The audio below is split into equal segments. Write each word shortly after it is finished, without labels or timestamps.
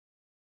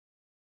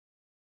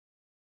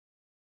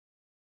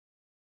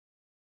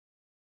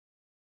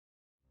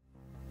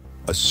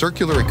a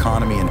circular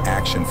economy in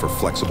action for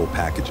flexible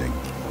packaging.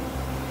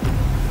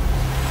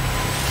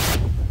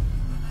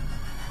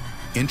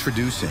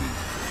 Introducing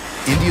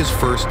India's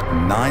first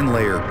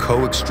 9-layer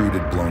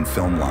co-extruded blown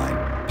film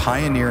line,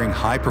 pioneering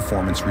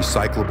high-performance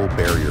recyclable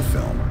barrier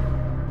film.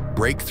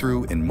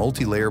 Breakthrough in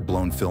multi-layer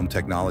blown film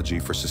technology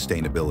for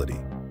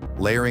sustainability,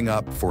 layering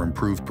up for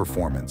improved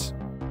performance.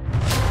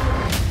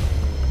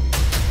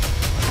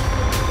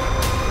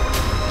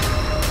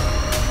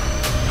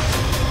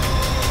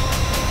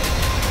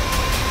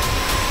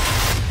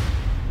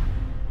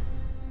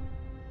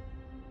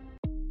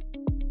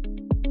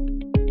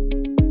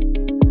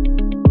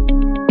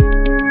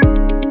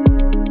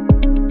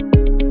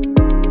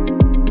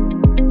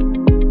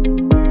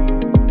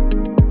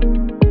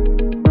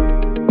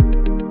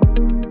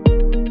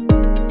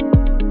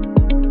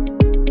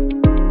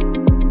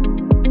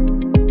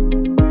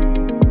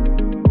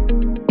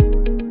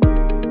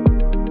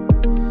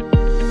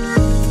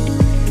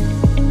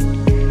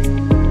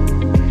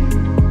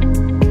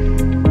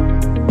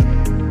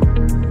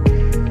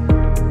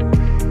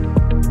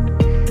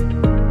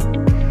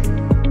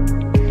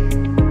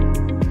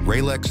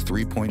 RECF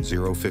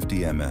 3.0 50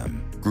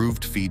 mm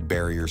grooved feed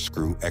barrier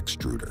screw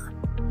extruder.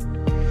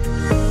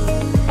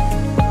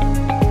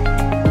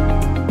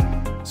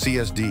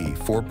 CSD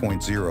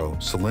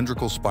 4.0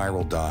 cylindrical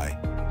spiral die.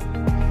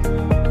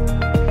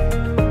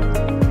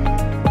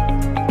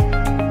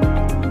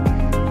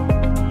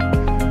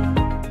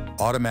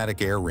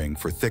 Automatic air ring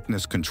for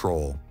thickness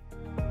control.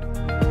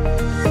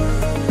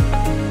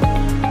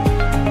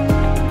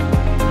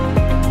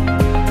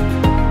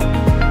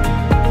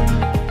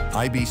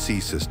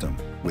 IBC system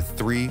with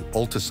 3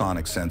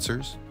 ultrasonic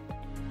sensors,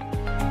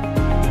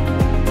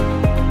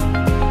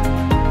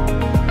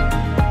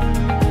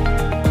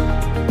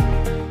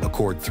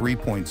 Accord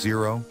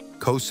 3.0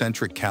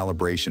 concentric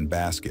calibration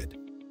basket,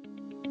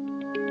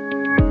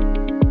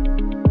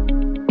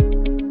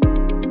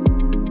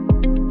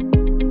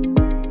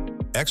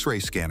 X-ray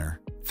scanner,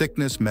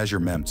 thickness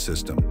measurement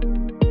system,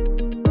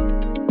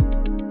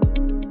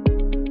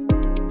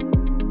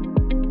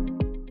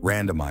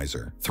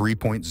 randomizer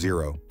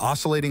 3.0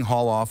 oscillating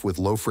haul-off with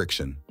low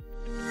friction.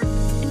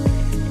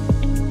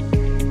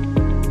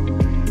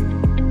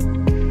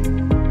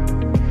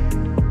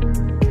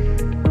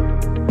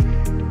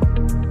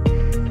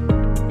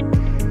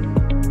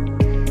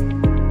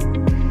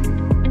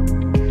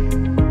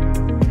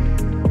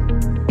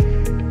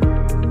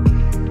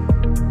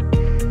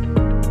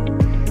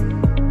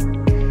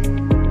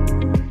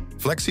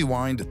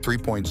 FlexiWind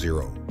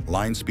 3.0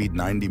 line speed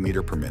 90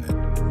 meters per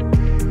minute.